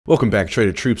Welcome back,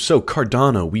 Trader Troops. So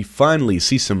Cardano, we finally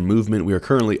see some movement. We are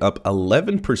currently up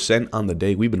 11% on the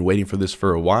day. We've been waiting for this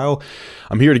for a while.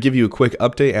 I'm here to give you a quick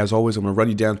update. As always, I'm going to run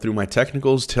you down through my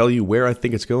technicals, tell you where I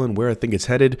think it's going, where I think it's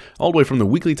headed, all the way from the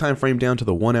weekly time frame down to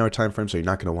the 1 hour time frame, so you're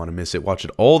not going to want to miss it. Watch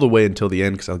it all the way until the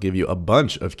end because I'll give you a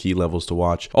bunch of key levels to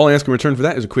watch. All I ask in return for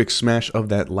that is a quick smash of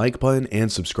that like button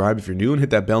and subscribe if you're new, and hit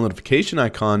that bell notification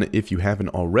icon if you haven't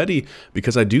already,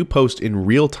 because I do post in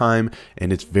real time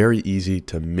and it's very easy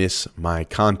to miss my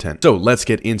content. So let's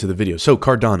get into the video. So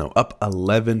Cardano up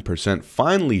 11%,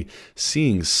 finally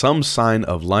seeing some sign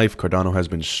of life. Cardano has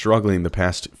been struggling the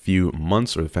past few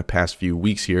months or the past few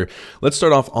weeks here. Let's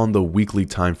start off on the weekly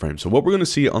time frame. So what we're going to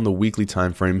see on the weekly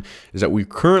time frame is that we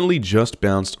currently just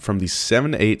bounced from the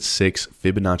 786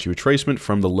 Fibonacci retracement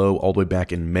from the low all the way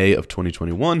back in May of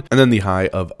 2021, and then the high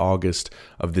of August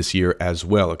of this year as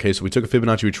well. Okay, so we took a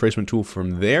Fibonacci retracement tool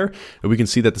from there, and we can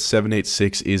see that the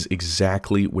 786 is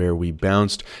exactly where we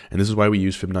bounced, and this is why we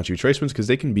use Fibonacci retracements, because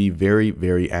they can be very,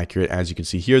 very accurate. As you can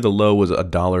see here, the low was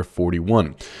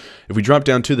 $1.41. If we drop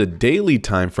down to the daily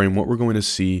time frame, what we're going to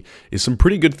see is some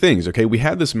pretty good things. Okay, we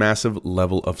had this massive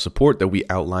level of support that we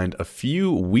outlined a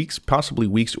few weeks, possibly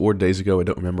weeks or days ago. I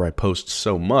don't remember. I post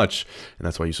so much, and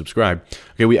that's why you subscribe.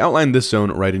 Okay, we outlined this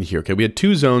zone right in here. Okay, we had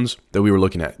two zones that we were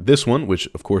looking at. This one, which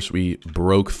of course we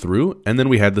broke through, and then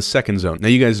we had the second zone. Now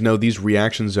you guys know these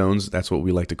reaction zones, that's what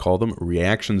we like to call them,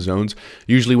 reaction zones.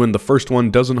 Usually when the first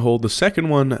one doesn't hold, the second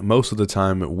one most of the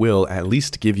time will at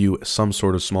least give you some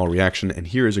sort of small reaction, and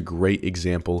here is a great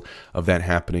example of that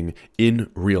happening in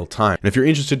real time. And if you're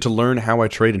interested to learn how I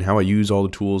trade and how I use all the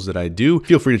tools that I do,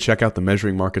 feel free to check out the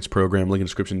Measuring Markets program, link in the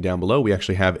description down below. We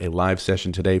actually have a live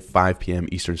session today, 5 p.m.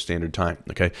 Eastern Standard Time.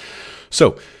 Okay,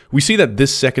 so we see that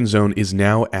this second zone is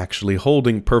now actually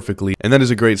holding perfectly, and that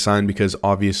is a great sign, because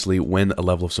obviously when a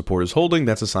level of support is holding,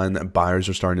 that's a sign that buyers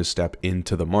are starting to step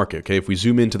into the market. Okay, if we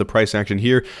zoom into the price action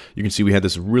here, you can see we had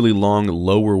this really long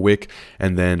lower wick,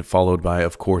 and then followed by,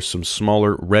 of course, some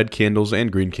smaller red candles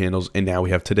and green candles, and now we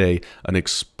have today an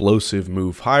explosive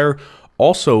move higher,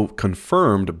 also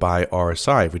confirmed by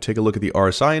RSI. If we take a look at the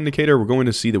RSI indicator, we're going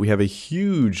to see that we have a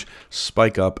huge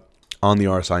spike up on the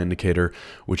RSI indicator,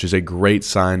 which is a great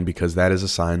sign, because that is a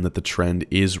sign that the trend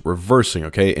is reversing.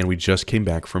 Okay, and we just came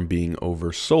back from being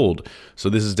oversold, so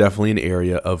this is definitely an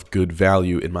area of good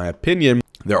value in my opinion.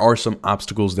 There are some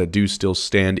obstacles that do still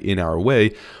stand in our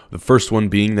way. The first one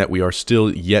being that we are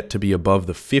still yet to be above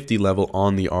the 50 level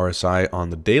on the RSI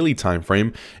on the daily time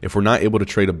frame. If we're not able to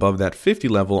trade above that 50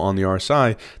 level on the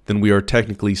RSI, then we are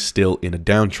technically still in a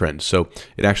downtrend. So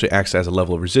it actually acts as a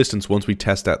level of resistance. Once we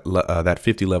test that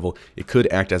 50 level, it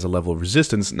could act as a level of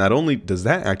resistance. Not only does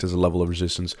that act as a level of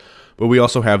resistance, but we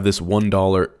also have this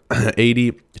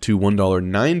 $1.80 to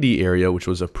 $1.90 area, which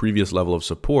was a previous level of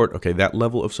support. Okay, that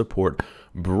level of support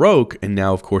broke, and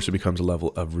now of course it becomes a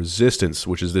level of resistance,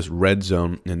 which is this red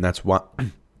zone, and that's why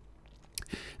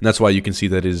you can see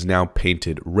that it is now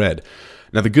painted red.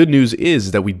 Now the good news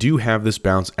is that we do have this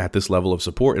bounce at this level of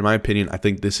support. In my opinion, I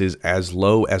think this is as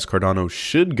low as Cardano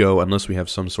should go, unless we have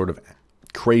some sort of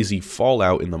crazy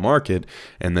fallout in the market,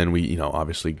 and then we,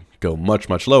 obviously go much,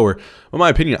 much lower. In my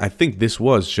opinion, I think this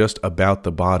was just about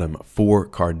the bottom for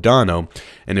Cardano,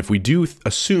 and if we do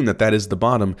assume that that is the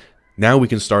bottom, now we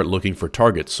can start looking for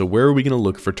targets. So where are we going to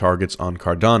look for targets on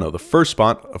Cardano? The first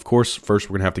spot, of course, first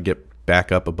we're going to have to get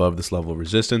back up above this level of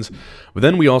resistance, but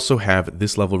then we also have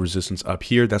this level of resistance up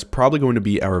here. That's probably going to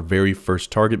be our very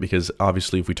first target, because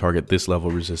obviously if we target this level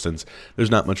of resistance, there's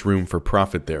not much room for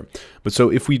profit there. But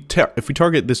so if we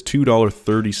target this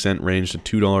 $2.30 range to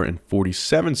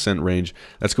 $2.47 range,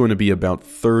 that's going to be about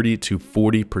 30 to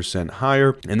 40%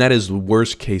 higher, and that is the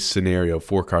worst case scenario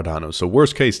for Cardano. So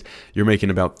worst case, you're making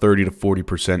about 30 to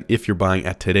 40% if you're buying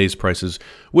at today's prices,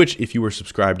 which if you were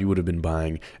subscribed, you would have been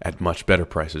buying at much better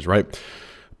prices, right?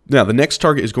 Now, the next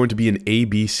target is going to be an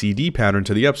ABCD pattern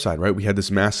to the upside, right? We had this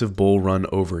massive bull run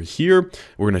over here.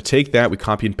 We're going to take that, we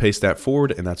copy and paste that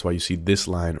forward, and that's why you see this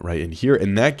line right in here,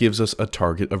 and that gives us a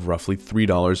target of roughly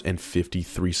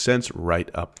 $3.53 right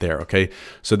up there, okay?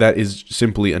 So that is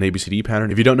simply an ABCD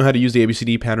pattern. If you don't know how to use the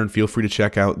ABCD pattern, feel free to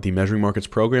check out the Measuring Markets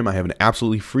program. I have an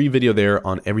absolutely free video there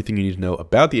on everything you need to know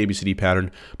about the ABCD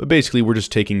pattern, but basically we're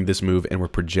just taking this move and we're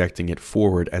projecting it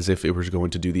forward as if it was going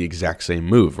to do the exact same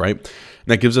move, right? And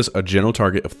that gives us us a general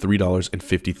target of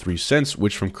 $3.53,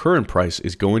 which from current price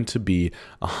is going to be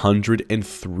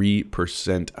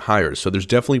 103% higher. So there's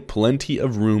definitely plenty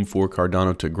of room for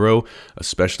Cardano to grow,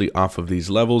 especially off of these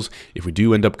levels. If we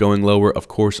do end up going lower, of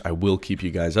course, I will keep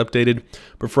you guys updated.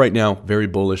 But for right now, very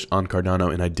bullish on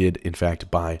Cardano, and I did, in fact,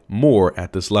 buy more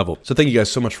at this level. So thank you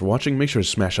guys so much for watching. Make sure to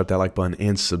smash up that like button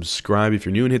and subscribe if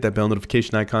you're new, and hit that bell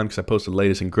notification icon because I post the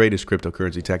latest and greatest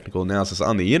cryptocurrency technical analysis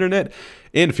on the internet.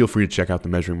 And feel free to check out the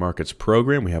Measuring Markets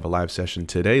program. We have a live session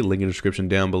today. Link in the description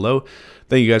down below.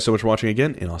 Thank you guys so much for watching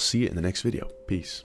again, and I'll see you in the next video. Peace.